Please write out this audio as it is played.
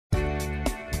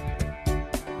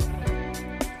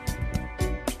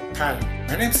Hi,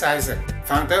 my name is Isaac,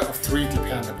 founder of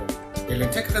 3Dependable, a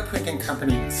lenticular printing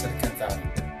company in Silicon Valley.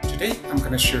 Today, I'm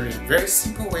going to show you a very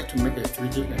simple way to make a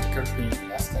 3D lenticular print in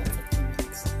less than 15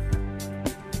 minutes.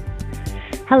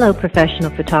 Hello,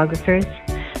 professional photographers.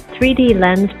 3D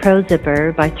Lens Pro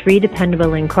Zipper by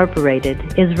 3Dependable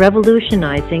Incorporated is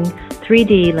revolutionizing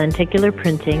 3D lenticular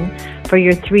printing for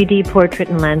your 3D portrait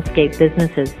and landscape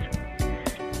businesses.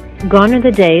 Gone are the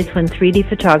days when 3D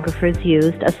photographers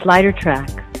used a slider track,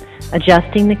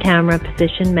 adjusting the camera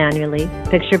position manually,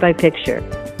 picture by picture,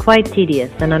 quite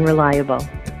tedious and unreliable.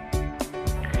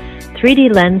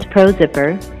 3D Lens Pro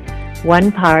Zipper,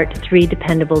 1 part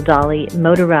 3Dependable dolly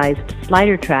motorized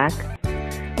slider track,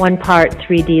 1 part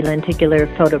 3D lenticular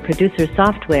photo producer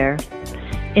software,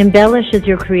 embellishes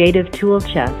your creative tool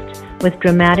chest with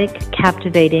dramatic,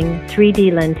 captivating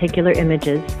 3D lenticular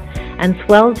images and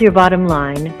swells your bottom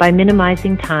line by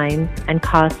minimizing time and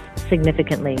costs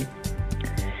significantly.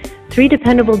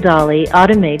 3Dependable Dolly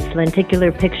automates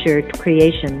lenticular picture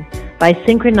creation by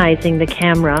synchronizing the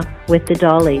camera with the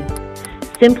dolly.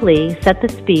 Simply set the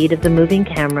speed of the moving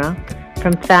camera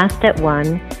from fast at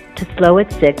 1 to slow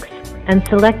at 6 and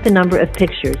select the number of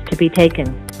pictures to be taken.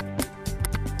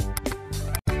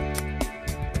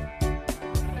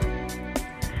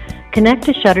 Connect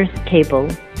a shutter cable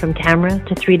from camera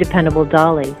to 3Dependable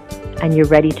Dolly and you're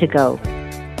ready to go.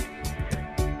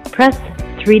 Press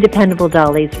 3Dependable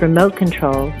Dolly's remote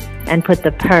control and put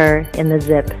the purr in the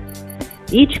zip.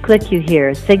 Each click you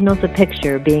hear signals a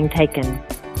picture being taken.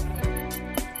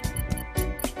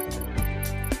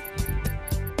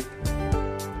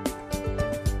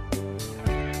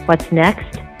 What's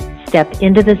next? Step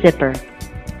into the zipper.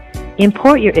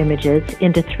 Import your images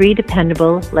into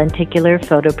 3Dependable Lenticular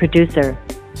Photo Producer.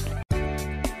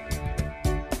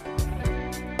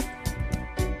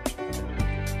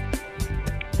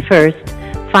 First,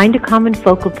 find a common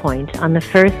focal point on the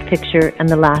first picture and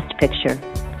the last picture.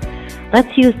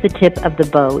 Let's use the tip of the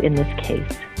bow in this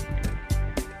case.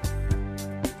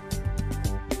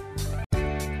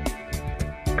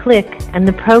 Click and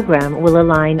the program will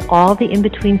align all the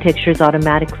in-between pictures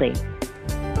automatically.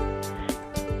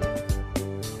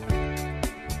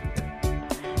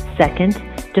 Second,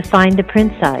 define the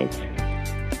print size.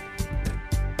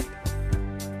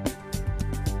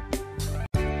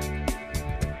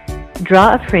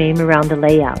 Draw a frame around the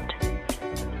layout.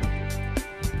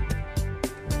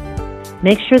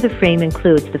 Make sure the frame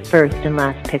includes the first and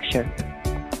last picture.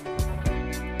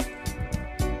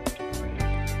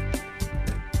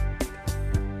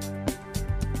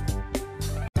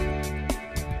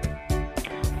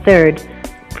 Third,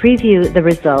 preview the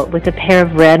result with a pair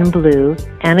of red and blue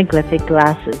anaglyphic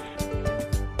glasses.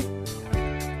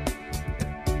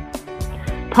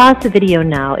 Pause the video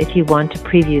now if you want to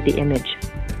preview the image.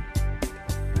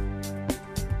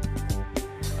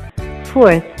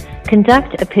 Fourth,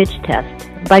 conduct a pitch test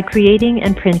by creating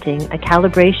and printing a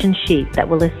calibration sheet that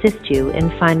will assist you in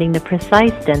finding the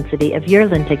precise density of your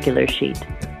lenticular sheet.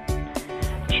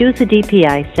 Choose a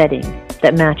DPI setting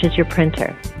that matches your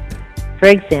printer. For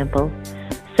example,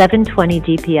 720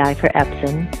 DPI for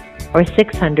Epson or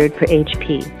 600 for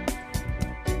HP.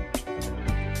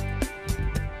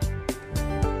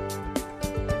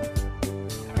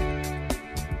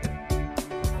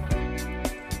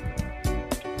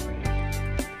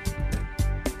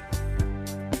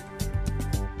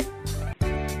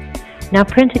 Now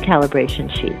print a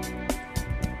calibration sheet.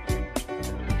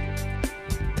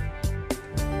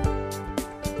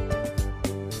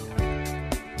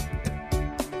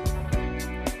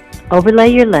 Overlay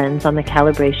your lens on the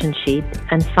calibration sheet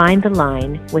and find the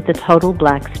line with the total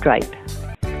black stripe.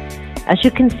 As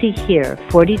you can see here,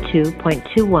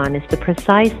 42.21 is the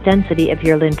precise density of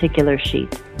your lenticular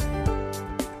sheet.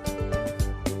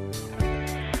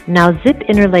 Now zip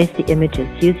interlace the images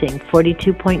using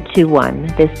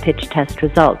 42.21, this pitch test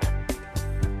result.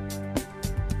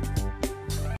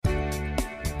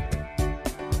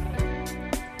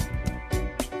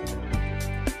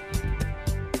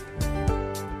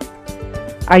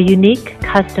 Our unique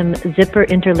custom zipper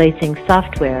interlacing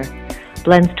software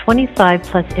blends 25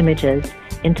 plus images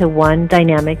into one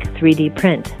dynamic 3D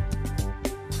print.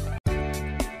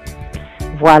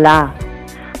 Voila!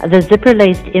 The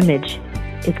zipper-laced image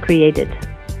is created.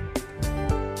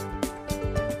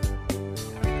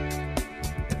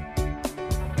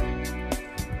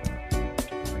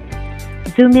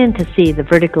 Zoom in to see the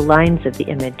vertical lines of the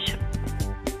image.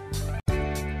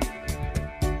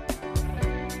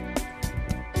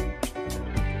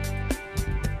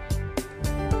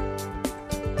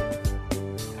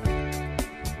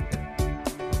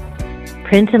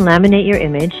 Print and laminate your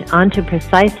image onto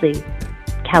precisely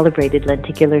calibrated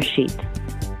lenticular sheet.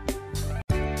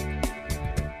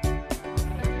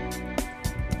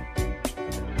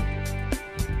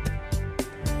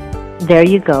 There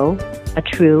you go, a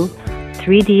true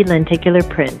 3D lenticular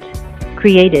print,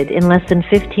 created in less than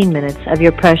 15 minutes of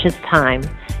your precious time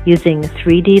using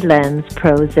 3D Lens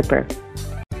Pro Zipper.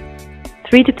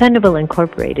 3 Dependable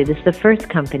Incorporated is the first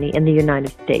company in the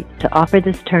United States to offer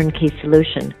this turnkey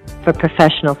solution for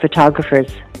professional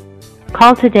photographers.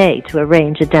 Call today to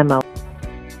arrange a demo.